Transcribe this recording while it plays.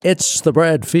It's the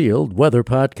Brad Field Weather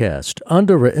Podcast,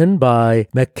 underwritten by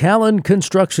McAllen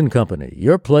Construction Company,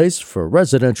 your place for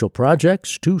residential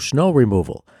projects to snow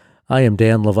removal. I am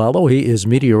Dan Lavallo. He is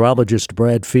meteorologist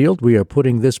Brad Field. We are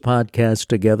putting this podcast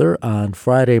together on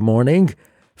Friday morning,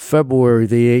 February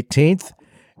the 18th.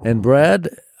 And Brad,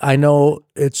 I know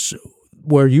it's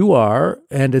where you are,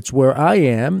 and it's where I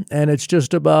am, and it's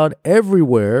just about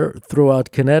everywhere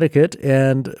throughout Connecticut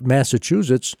and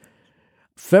Massachusetts.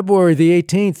 February the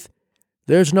 18th,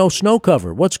 there's no snow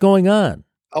cover. What's going on?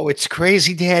 Oh, it's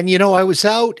crazy, Dan. You know, I was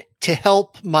out to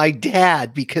help my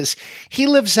dad because he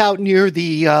lives out near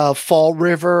the Fall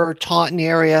River, Taunton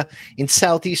area in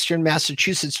southeastern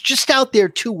Massachusetts, just out there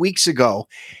 2 weeks ago.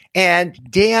 And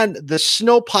Dan, the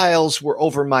snow piles were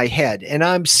over my head, and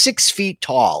I'm 6 feet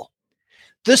tall.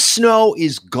 The snow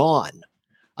is gone.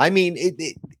 I mean,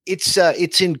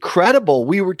 it's incredible.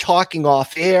 We were talking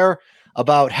off air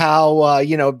about how,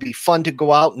 it'd be fun to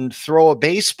go out and throw a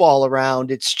baseball around.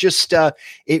 It's just,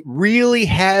 it really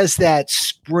has that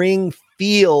spring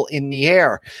feel in the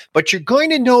air. But you're going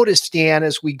to notice, Dan,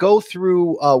 as we go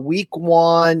through week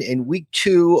one and week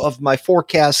two of my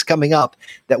forecast coming up,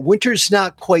 that winter's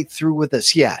not quite through with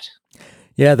us yet.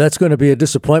 Yeah, that's going to be a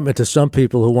disappointment to some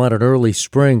people who want an early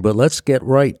spring, but let's get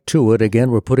right to it. Again,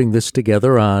 we're putting this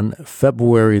together on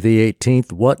February the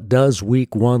 18th. What does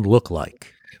week one look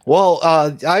like? Well,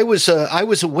 I was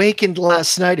awakened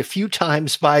last night a few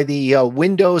times by the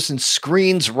windows and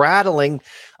screens rattling.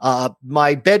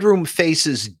 My bedroom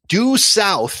faces due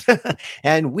south,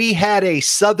 and we had a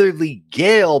southerly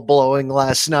gale blowing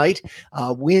last night.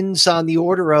 Winds on the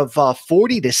order of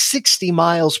 40 to 60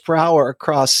 miles per hour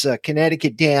across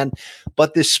Connecticut, Dan.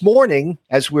 But this morning,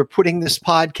 as we're putting this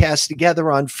podcast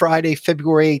together on Friday,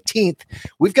 February 18th,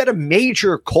 we've got a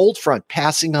major cold front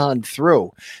passing on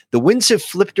through. The winds have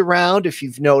flipped around. If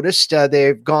you've noticed,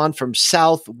 they've gone from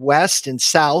southwest and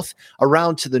south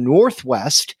around to the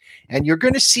northwest. And you're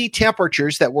going to see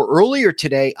temperatures that were earlier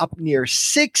today up near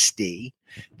 60.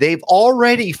 They've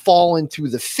already fallen through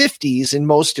the 50s in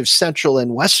most of central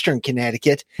and western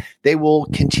Connecticut. They will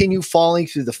continue falling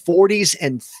through the 40s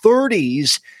and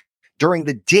 30s during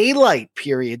the daylight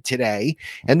period today.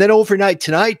 And then overnight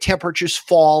tonight, temperatures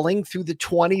falling through the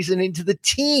 20s and into the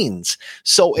teens.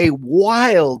 So a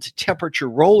wild temperature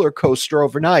roller coaster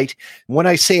overnight. When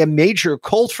I say a major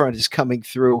cold front is coming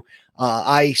through,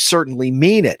 I certainly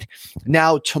mean it.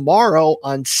 Now, tomorrow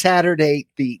on Saturday,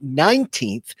 the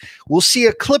 19th, we'll see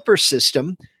a clipper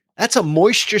system. That's a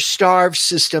moisture-starved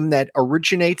system that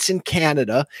originates in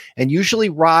Canada and usually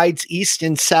rides east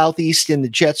and southeast in the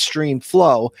jet stream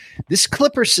flow. This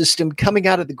clipper system coming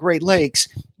out of the Great Lakes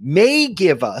may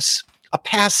give us a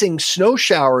passing snow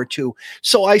shower or two.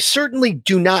 So I certainly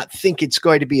do not think it's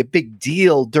going to be a big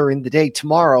deal during the day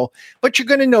tomorrow, but you're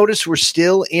going to notice we're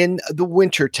still in the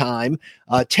winter time.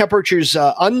 Temperatures,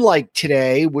 unlike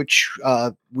today, which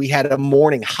we had a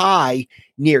morning high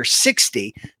near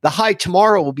 60, the high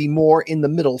tomorrow will be more in the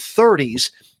middle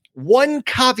 30s. One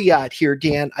caveat here,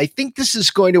 Dan, I think this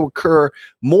is going to occur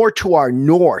more to our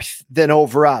north than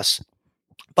over us.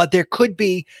 But there could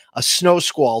be a snow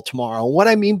squall tomorrow. What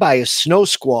I mean by a snow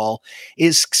squall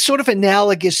is sort of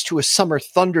analogous to a summer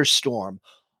thunderstorm.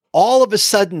 All of a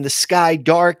sudden, the sky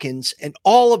darkens, and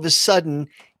all of a sudden,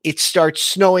 it starts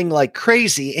snowing like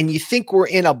crazy, and you think we're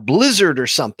in a blizzard or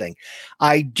something.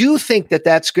 I do think that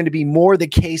that's going to be more the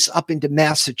case up into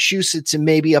Massachusetts and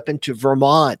maybe up into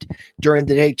Vermont during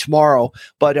the day tomorrow.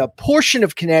 But a portion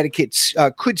of Connecticut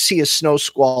could see a snow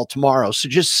squall tomorrow. So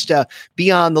just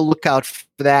be on the lookout for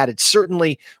that. It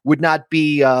certainly would not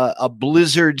be a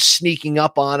blizzard sneaking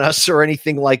up on us or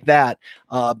anything like that.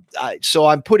 So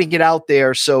I'm putting it out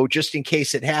there. So just in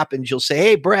case it happens, you'll say,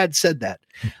 hey, Brad said that.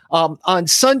 On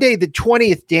Sunday, the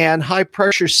 20th, Dan, high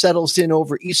pressure settles in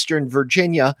over eastern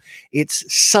Virginia. It's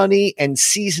sunny and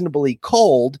seasonably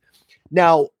cold.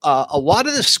 Now, a lot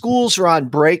of the schools are on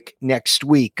break next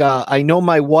week. I know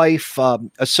my wife,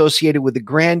 associated with the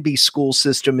Granby school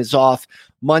system, is off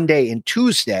Monday and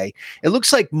Tuesday. It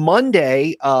looks like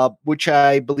Monday, which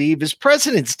I believe is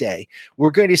President's Day,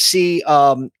 we're going to see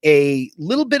a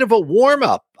little bit of a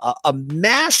warm-up. A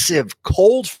massive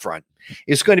cold front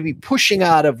is going to be pushing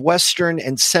out of western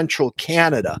and central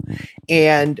Canada.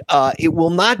 And it will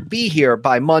not be here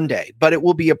by Monday, but it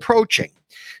will be approaching.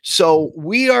 So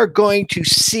we are going to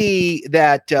see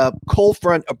that cold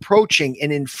front approaching,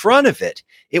 and in front of it,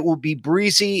 it will be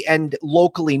breezy and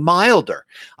locally milder.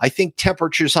 I think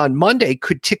temperatures on Monday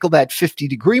could tickle that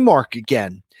 50-degree mark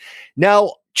again.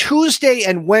 Now, Tuesday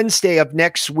and Wednesday of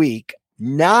next week,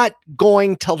 not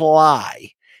going to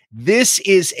lie, this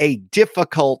is a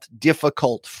difficult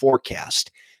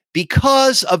forecast.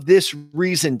 Because of this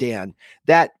reason, Dan,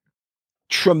 that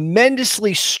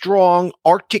tremendously strong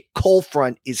Arctic cold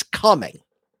front is coming.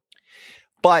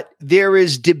 But there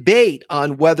is debate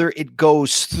on whether it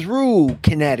goes through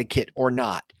Connecticut or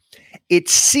not. It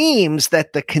seems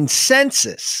that the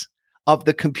consensus of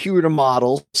the computer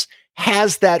models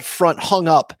has that front hung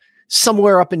up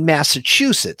somewhere up in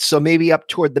Massachusetts, so maybe up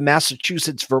toward the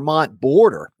Massachusetts-Vermont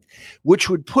border, which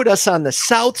would put us on the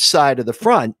south side of the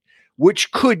front,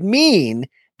 which could mean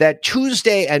that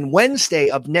Tuesday and Wednesday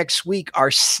of next week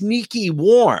are sneaky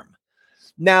warm.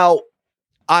 Now,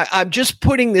 I'm just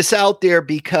putting this out there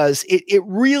because it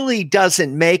really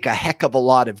doesn't make a heck of a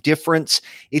lot of difference.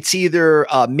 It's either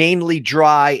mainly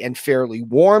dry and fairly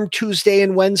warm Tuesday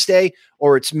and Wednesday,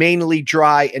 or it's mainly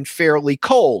dry and fairly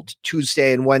cold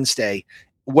Tuesday and Wednesday,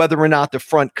 whether or not the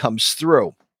front comes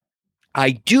through.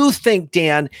 I do think,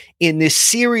 Dan, in this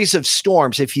series of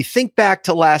storms, if you think back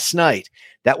to last night,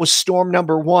 that was storm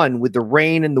number 1 with the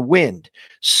rain and the wind.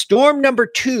 Storm number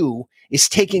 2 is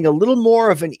taking a little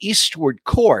more of an eastward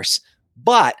course,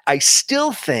 but I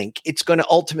still think it's going to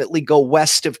ultimately go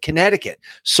west of Connecticut.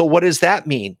 So what does that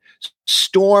mean?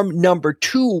 Storm number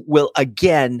 2 will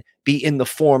again be in the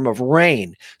form of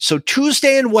rain. So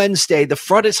Tuesday and Wednesday, the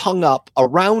front is hung up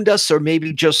around us or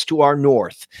maybe just to our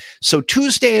north. So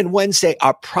Tuesday and Wednesday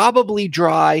are probably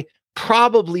dry,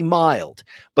 probably mild.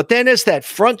 But then as that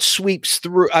front sweeps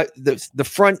through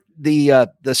the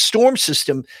storm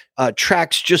system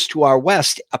tracks just to our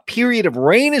west, a period of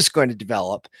rain is going to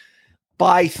develop.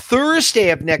 By Thursday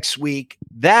of next week,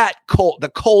 the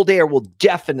cold air will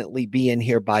definitely be in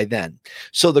here by then.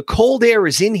 So the cold air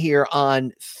is in here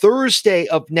on Thursday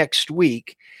of next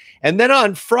week. And then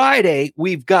on Friday,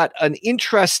 we've got an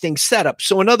interesting setup.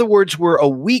 So in other words, we're a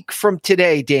week from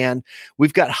today, Dan.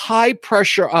 We've got high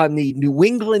pressure on the New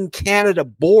England-Canada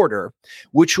border,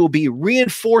 which will be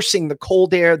reinforcing the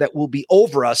cold air that will be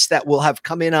over us that will have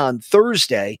come in on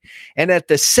Thursday. And at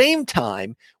the same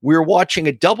time, we're watching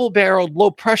a double-barreled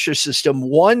low-pressure system,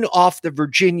 one off the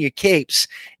Virginia Capes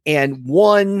and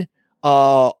one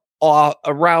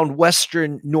around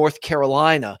western North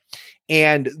Carolina.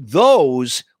 And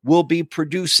those will be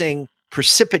producing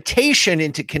precipitation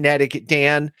into Connecticut,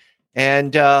 Dan.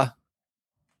 And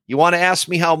you want to ask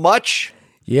me how much?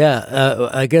 Yeah,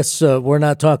 I guess we're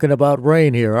not talking about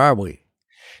rain here, are we?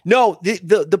 No,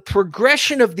 the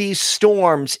progression of these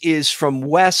storms is from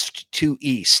west to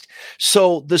east.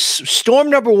 So the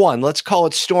storm number 1, let's call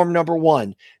it storm number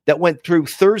 1, that went through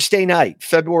Thursday night,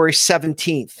 February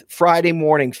 17th, Friday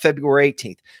morning, February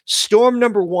 18th. Storm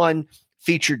number 1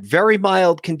 featured very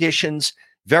mild conditions,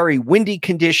 very windy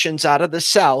conditions out of the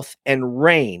south, and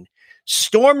rain.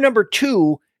 Storm number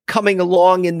 2 coming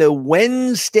along in the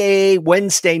Wednesday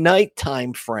night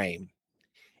time frame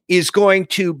is going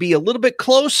to be a little bit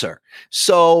closer.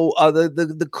 So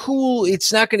the cool,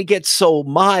 it's not going to get so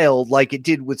mild like it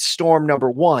did with storm number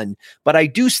 1, but I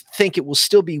do think it will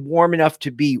still be warm enough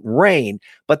to be rain.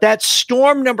 But that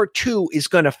storm number 2 is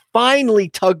going to finally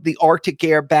tug the Arctic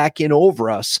air back in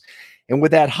over us. And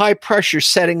with that high pressure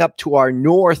setting up to our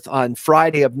north on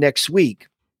Friday of next week,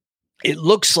 it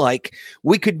looks like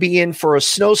we could be in for a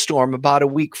snowstorm about a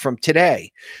week from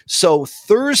today. So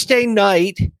Thursday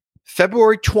night,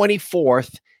 February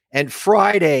 24th, and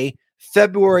Friday,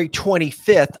 February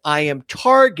 25th, I am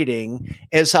targeting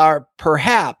as our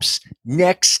perhaps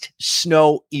next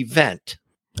snow event.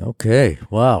 Okay,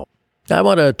 wow. I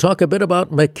want to talk a bit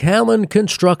about McAllen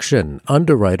Construction,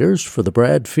 underwriters for the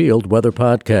Brad Field Weather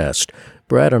Podcast.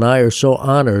 Brad and I are so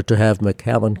honored to have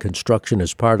McAllen Construction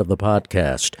as part of the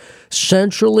podcast.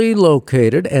 Centrally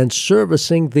located and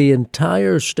servicing the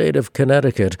entire state of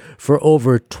Connecticut for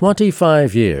over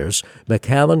 25 years,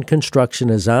 McAllen Construction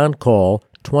is on call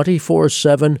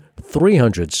 24/7,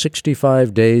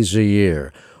 365 days a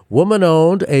year.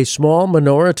 Woman-owned, a small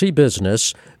minority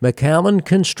business, McAllen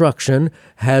Construction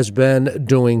has been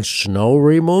doing snow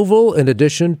removal in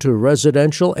addition to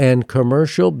residential and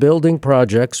commercial building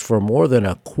projects for more than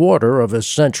a quarter of a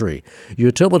century.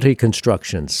 Utility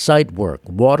construction, site work,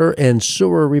 water and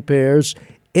sewer repairs,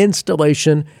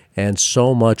 installation, and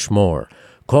so much more.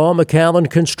 Call McAllen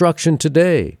Construction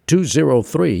today,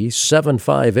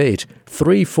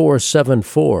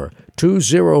 203-758-3474,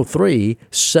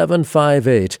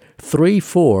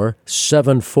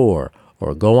 203-758-3474,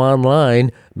 or go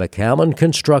online,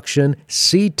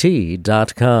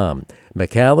 McAllenConstructionCT.com,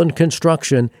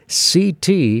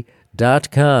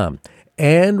 McAllenConstructionCT.com.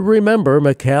 And remember,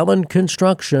 McAllen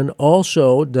Construction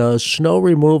also does snow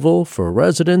removal for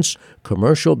residents,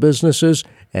 commercial businesses,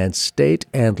 and state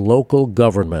and local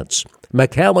governments.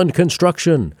 McAllen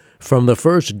Construction, from the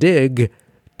first dig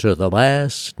to the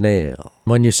last nail.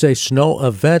 When you say snow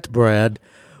event, Brad,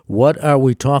 what are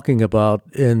we talking about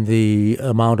in the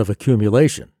amount of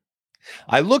accumulation?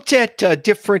 I looked at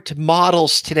different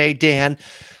models today, Dan.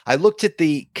 I looked at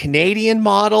the Canadian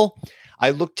model,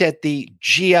 I looked at the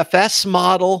GFS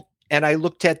model, and I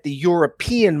looked at the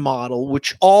European model,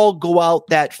 which all go out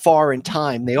that far in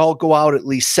time. They all go out at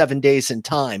least 7 days in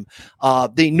time.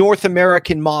 The North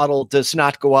American model does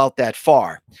not go out that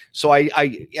far. So I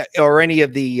or any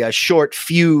of the short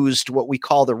fused, what we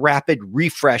call the rapid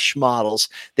refresh models,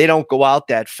 they don't go out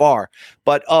that far.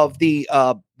 But of the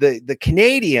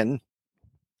Canadian,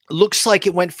 looks like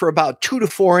it went for about 2 to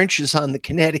 4 inches on the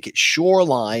Connecticut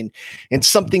shoreline and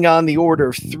something on the order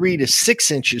of 3 to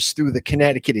 6 inches through the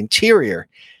Connecticut interior.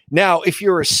 Now, if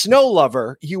you're a snow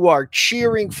lover, you are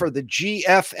cheering for the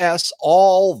GFS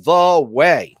all the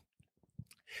way.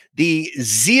 The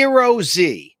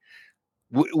 0Z,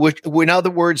 which in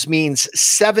other words means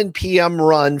 7 p.m.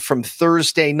 run from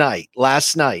Thursday night,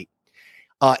 last night,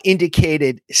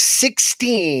 indicated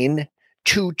 16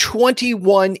 to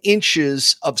 21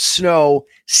 inches of snow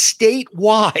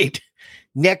statewide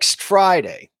next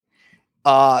Friday.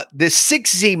 The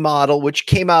 6Z model, which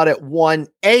came out at 1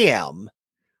 a.m.,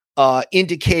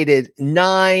 indicated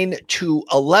 9 to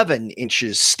 11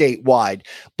 inches statewide.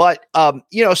 But,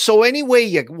 so any way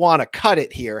you want to cut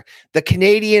it here, the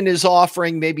Canadian is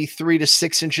offering maybe 3 to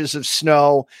 6 inches of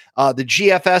snow. The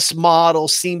GFS model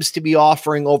seems to be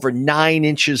offering over 9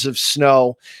 inches of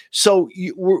snow. So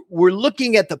we're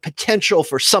looking at the potential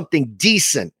for something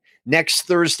decent next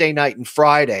Thursday night and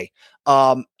Friday.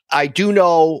 I do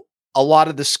know a lot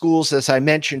of the schools, as I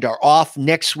mentioned, are off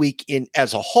next week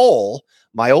as a whole.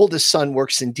 My oldest son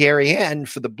works in Darien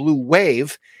for the Blue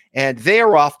Wave, and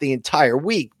they're off the entire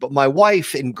week. But my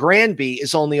wife in Granby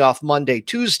is only off Monday,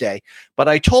 Tuesday. But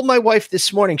I told my wife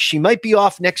this morning she might be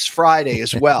off next Friday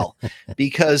as well,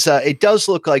 because it does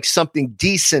look like something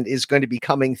decent is going to be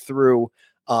coming through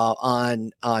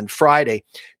on Friday.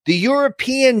 The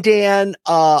European, Dan,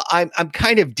 I'm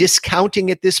kind of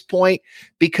discounting at this point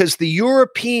because the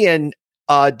European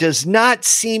does not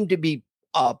seem to be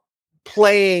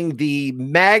playing the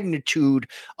magnitude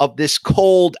of this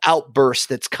cold outburst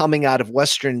that's coming out of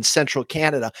Western and Central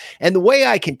Canada. And the way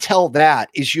I can tell that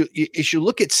is you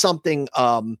look at something,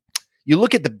 you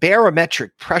look at the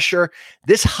barometric pressure.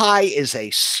 This high is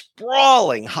a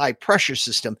sprawling high pressure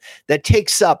system that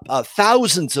takes up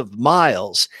thousands of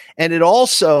miles. And it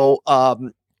also,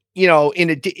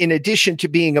 in addition to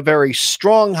being a very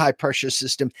strong high pressure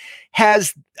system,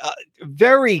 has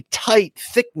very tight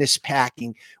thickness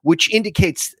packing, which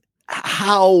indicates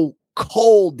how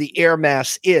cold the air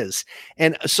mass is.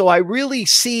 And so I really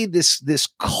see this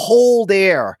cold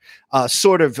air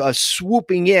sort of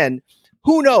swooping in.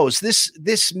 Who knows?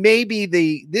 This may be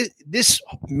the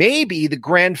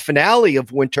grand finale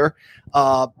of winter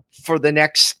for the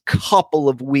next couple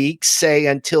of weeks, say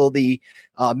until the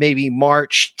maybe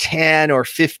March 10 or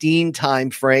 15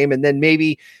 time frame, and then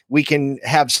maybe we can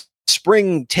have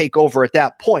spring take over at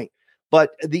that point.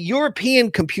 But the European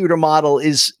computer model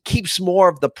keeps more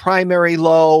of the primary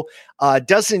low,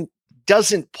 doesn't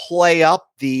play up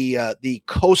the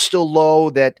coastal low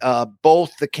that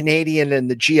both the Canadian and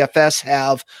the GFS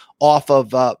have off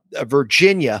of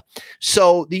Virginia.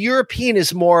 So the European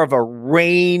is more of a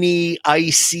rainy,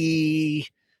 icy,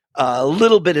 a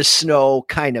little bit of snow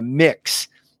kind of mix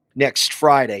next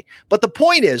Friday. But the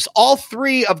point is, all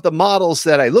three of the models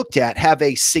that I looked at have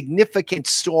a significant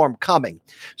storm coming.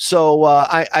 So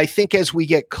I think as we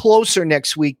get closer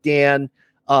next week, Dan,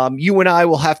 you and I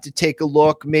will have to take a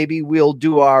look. Maybe we'll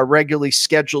do our regularly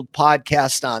scheduled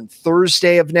podcast on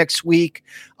Thursday of next week,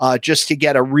 just to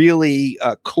get a really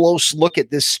close look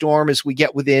at this storm as we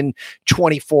get within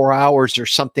 24 hours or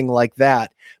something like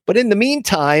that. But in the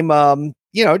meantime,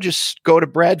 just go to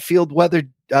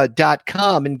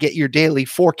bradfieldweather.com and get your daily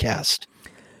forecast.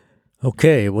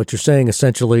 Okay, what you're saying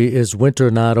essentially is winter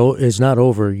is not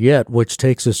over yet, which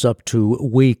takes us up to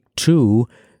week 2.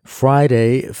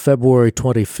 Friday, February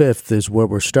 25th is where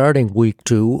we're starting week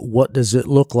 2. What does it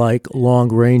look like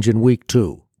long range in week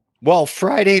 2? Well,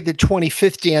 Friday the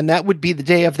 25th, Dan, that would be the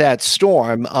day of that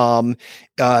storm.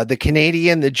 The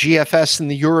Canadian, the GFS, and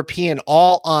the European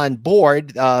all on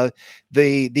board.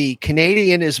 The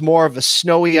Canadian is more of a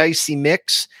snowy, icy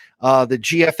mix. The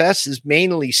GFS is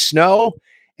mainly snow,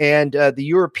 and the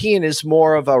European is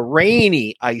more of a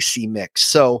rainy, icy mix.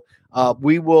 So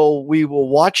we will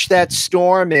watch that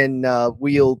storm, and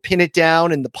we'll pin it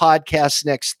down in the podcast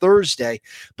next Thursday.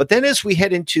 But then as we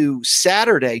head into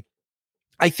Saturday,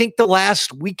 I think the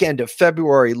last weekend of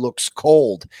February looks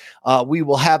cold. We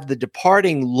will have the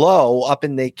departing low up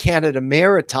in the Canada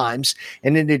Maritimes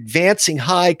and an advancing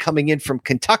high coming in from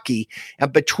Kentucky.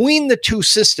 And between the two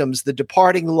systems, the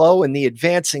departing low and the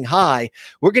advancing high,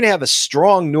 we're going to have a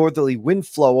strong northerly wind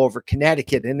flow over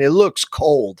Connecticut, and it looks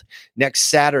cold next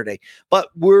Saturday. But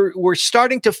we're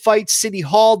starting to fight City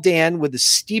Hall, Dan, with a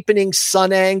steepening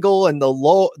sun angle and the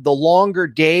longer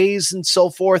days and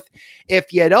so forth.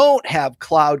 If you don't have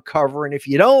cloud cover and if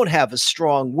you don't have a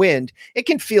strong wind, it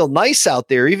can feel nice out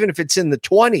there, even if it's in the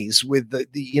 20s with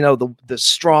the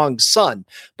strong sun.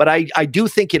 But I do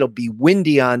think it'll be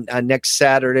windy on next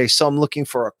Saturday, so I'm looking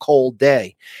for a cold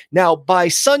day. Now, by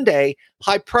Sunday,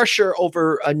 high pressure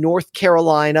over North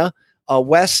Carolina,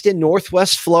 west and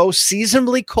northwest flow,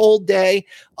 seasonably cold day.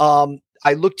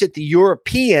 I looked at the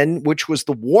European, which was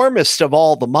the warmest of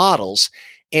all the models.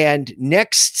 And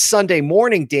next Sunday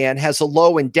morning, Dan, has a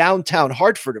low in downtown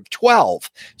Hartford of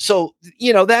 12. So,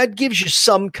 that gives you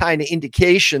some kind of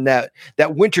indication that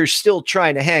winter's still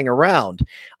trying to hang around.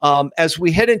 As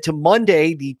we head into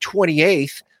Monday, the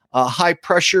 28th, high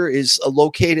pressure is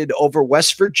located over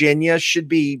West Virginia. Should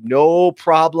be no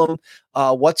problem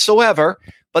whatsoever.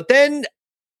 But then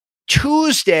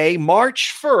Tuesday,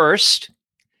 March 1st,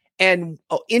 and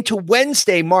into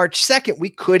Wednesday, March 2nd, we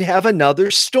could have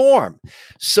another storm.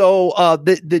 So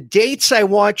the dates I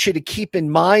want you to keep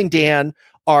in mind, Dan,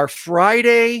 are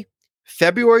Friday,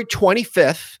 February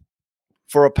 25th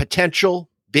for a potential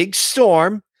big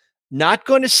storm. Not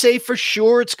going to say for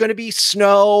sure it's going to be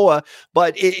snow,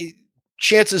 but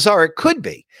chances are it could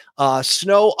be.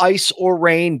 Snow, ice, or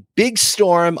rain, big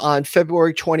storm on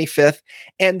February 25th,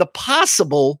 and the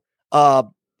possible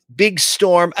big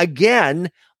storm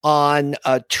again on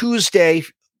Tuesday,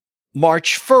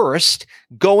 March 1st,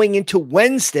 going into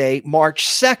Wednesday, March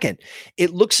 2nd.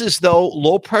 It looks as though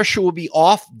low pressure will be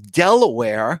off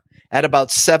Delaware at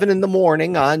about 7 in the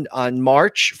morning on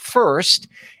March 1st.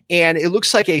 And it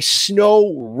looks like a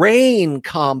snow rain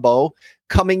combo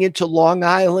coming into Long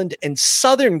Island and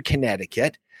southern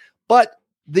Connecticut. But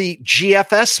the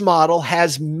GFS model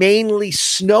has mainly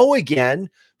snow again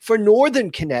for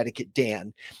northern Connecticut,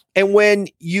 Dan. And when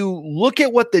you look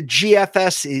at what the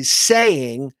GFS is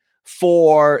saying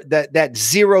for that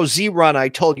 0Z run I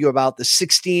told you about, the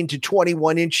 16 to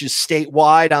 21 inches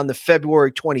statewide on the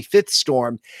February 25th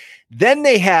storm, then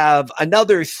they have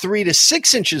another 3 to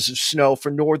 6 inches of snow for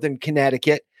northern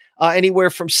Connecticut, anywhere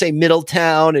from, say,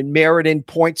 Middletown and Meriden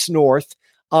points north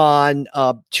on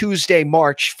Tuesday,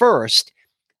 March 1st,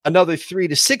 another 3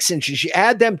 to 6 inches. You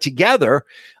add them together,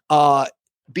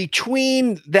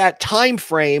 between that time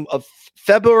frame of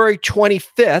February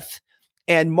 25th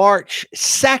and March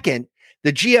 2nd,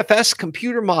 the GFS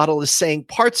computer model is saying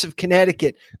parts of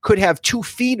Connecticut could have 2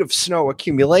 feet of snow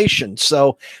accumulation.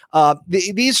 So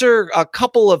these are a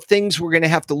couple of things we're going to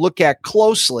have to look at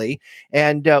closely.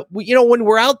 And, when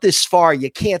we're out this far, you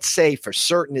can't say for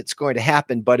certain it's going to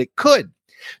happen, but it could.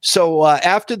 So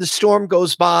after the storm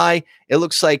goes by, it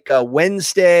looks like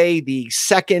Wednesday, the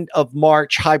 2nd of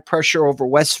March, high pressure over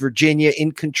West Virginia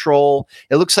in control.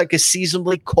 It looks like a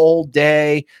seasonably cold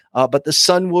day, but the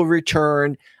sun will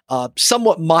return.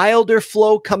 Somewhat milder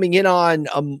flow coming in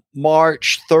on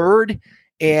March 3rd.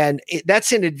 And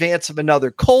that's in advance of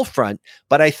another cold front.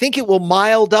 But I think it will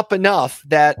mild up enough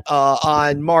that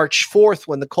on March 4th,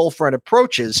 when the cold front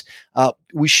approaches,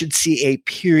 we should see a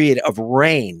period of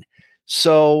rain.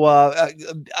 So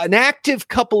an active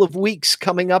couple of weeks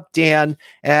coming up, Dan,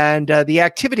 and the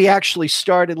activity actually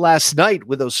started last night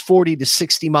with those 40 to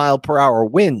 60 mile per hour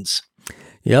winds.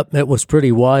 Yep, it was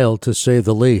pretty wild to say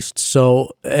the least.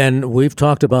 So, and we've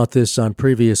talked about this on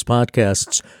previous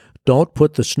podcasts. Don't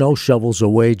put the snow shovels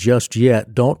away just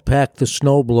yet. Don't pack the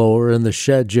snowblower in the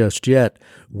shed just yet.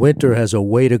 Winter has a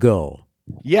way to go.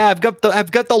 Yeah, I've got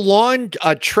the lawn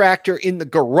tractor in the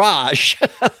garage,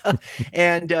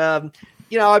 and I'm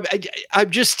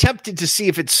just tempted to see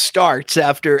if it starts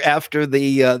after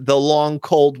the long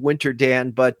cold winter,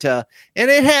 Dan. But and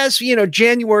it has,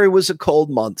 January was a cold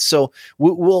month, so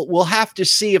we'll have to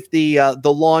see if the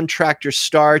lawn tractor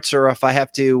starts, or if I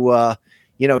have to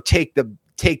take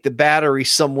the battery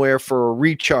somewhere for a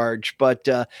recharge. But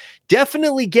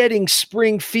definitely getting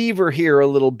spring fever here a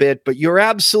little bit. But you're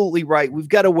absolutely right. We've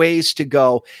got a ways to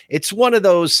go. It's one of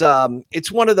those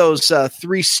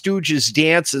Three Stooges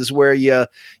dances where you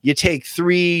take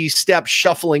 3 steps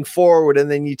shuffling forward and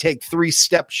then you take 3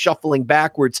 steps shuffling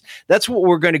backwards. That's what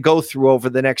we're going to go through over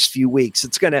the next few weeks.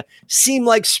 It's going to seem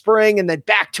like spring and then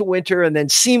back to winter, and then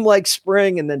seem like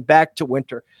spring and then back to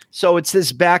winter. So it's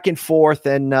this back and forth.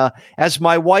 And as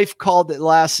my wife called it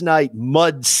last night,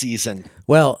 mud season.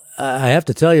 Well, I have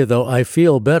to tell you, though, I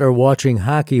feel better watching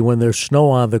hockey when there's snow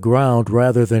on the ground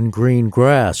rather than green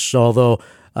grass, although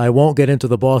I won't get into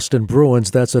the Boston Bruins.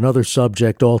 That's another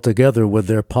subject altogether with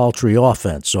their paltry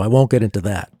offense, so I won't get into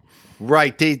that.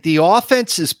 Right. The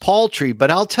offense is paltry,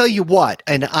 but I'll tell you what,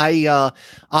 and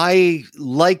I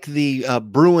like the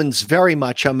Bruins very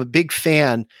much. I'm a big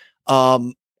fan.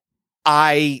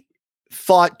 I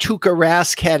thought Tuukka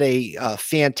Rask had a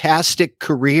fantastic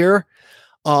career.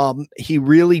 He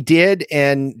really did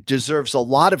and deserves a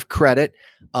lot of credit.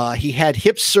 He had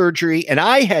hip surgery and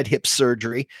I had hip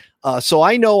surgery. So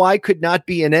I know I could not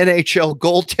be an NHL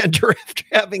goaltender after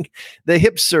having the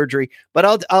hip surgery,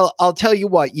 but I'll tell you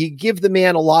what, you give the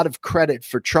man a lot of credit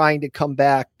for trying to come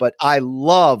back, but I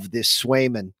love this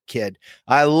Swayman kid.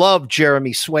 I love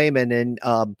Jeremy Swayman, and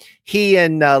he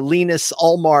and Linus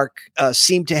Ullmark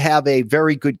seem to have a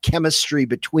very good chemistry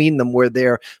between them where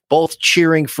they're both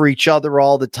cheering for each other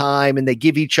all the time and they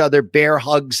give each other bear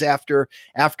hugs after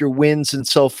wins and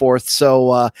so forth.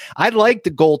 So I like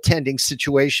the goaltending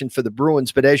situation for the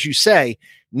Bruins, but as you say,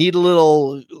 need a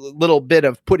little bit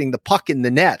of putting the puck in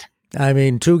the net. I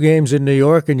mean, 2 games in New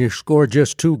York and you score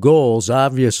just 2 goals.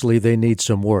 Obviously, they need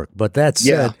some work. But that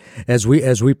said, as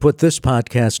we put this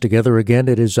podcast together again,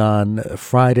 it is on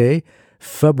Friday,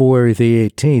 February the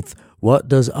 18th. What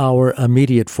does our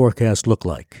immediate forecast look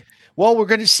like? Well, we're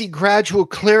going to see gradual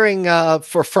clearing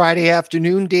for Friday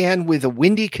afternoon, Dan, with a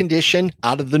windy condition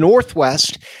out of the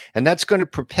northwest, and that's going to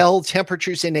propel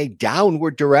temperatures in a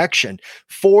downward direction.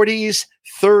 40s,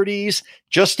 30s,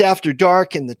 just after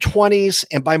dark in the 20s,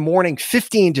 and by morning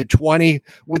 15 to 20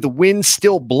 with the wind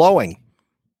still blowing.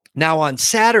 Now on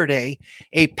Saturday,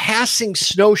 a passing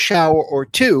snow shower or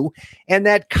two, and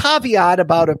that caveat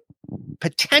about a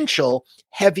potential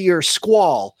heavier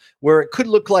squall where it could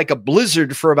look like a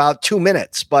blizzard for about 2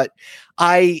 minutes. But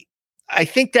I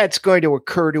think that's going to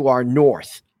occur to our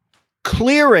north.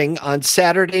 Clearing on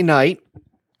Saturday night,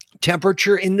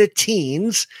 temperature in the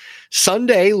teens.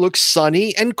 Sunday looks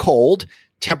sunny and cold,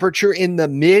 temperature in the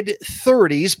mid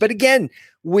 30s. But again,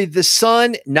 with the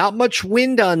sun, not much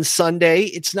wind on Sunday,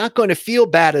 it's not going to feel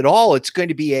bad at all. It's going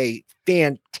to be a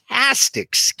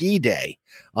fantastic ski day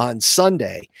on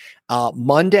Sunday.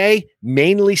 Monday,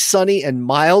 mainly sunny and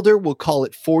milder. We'll call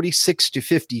it 46 to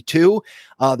 52.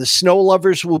 The snow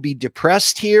lovers will be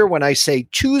depressed here when I say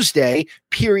Tuesday,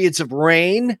 periods of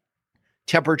rain,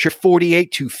 temperature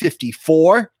 48 to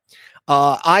 54.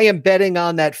 I am betting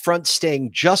on that front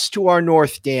staying just to our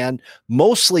north, Dan.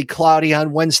 Mostly cloudy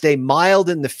on Wednesday, mild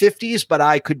in the 50s, but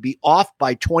I could be off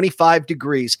by 25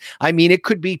 degrees. I mean, it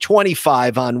could be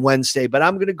 25 on Wednesday, but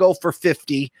I'm going to go for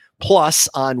 50 plus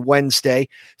on Wednesday.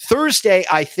 Thursday,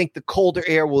 I think the colder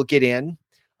air will get in.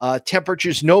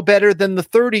 Temperatures no better than the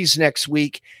 30s next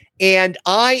week. And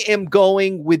I am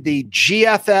going with the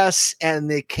GFS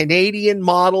and the Canadian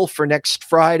model for next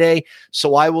Friday.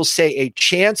 So I will say a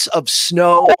chance of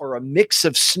snow or a mix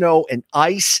of snow and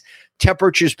ice,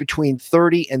 temperatures between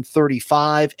 30 and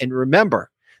 35. And remember,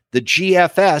 the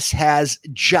GFS has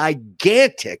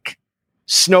gigantic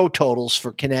snow totals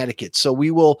for Connecticut. So we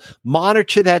will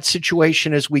monitor that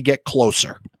situation as we get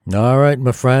closer. All right,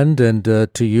 my friend, and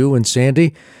to you and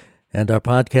Sandy and our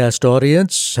podcast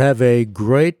audience, have a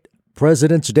great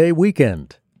President's Day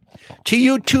weekend. To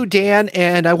you too, Dan.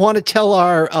 And I want to tell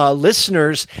our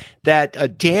listeners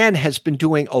that Dan has been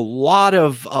doing a lot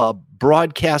of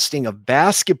broadcasting of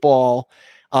basketball.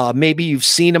 Maybe you've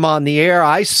seen him on the air.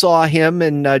 I saw him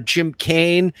and Jim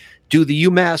Kane do the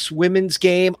UMass women's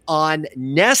game on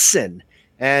Nesson.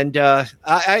 And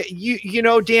you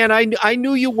know, Dan, I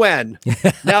knew you when,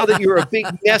 now that you're a big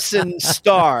Nesson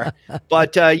star,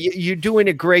 but you're doing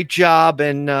a great job.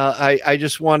 And I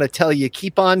just want to tell you,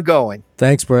 keep on going.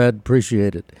 Thanks, Brad.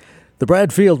 Appreciate it. The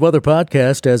Bradfield Weather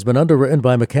Podcast has been underwritten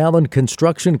by McAllen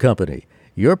Construction Company,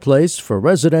 your place for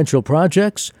residential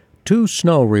projects to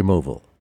snow removal.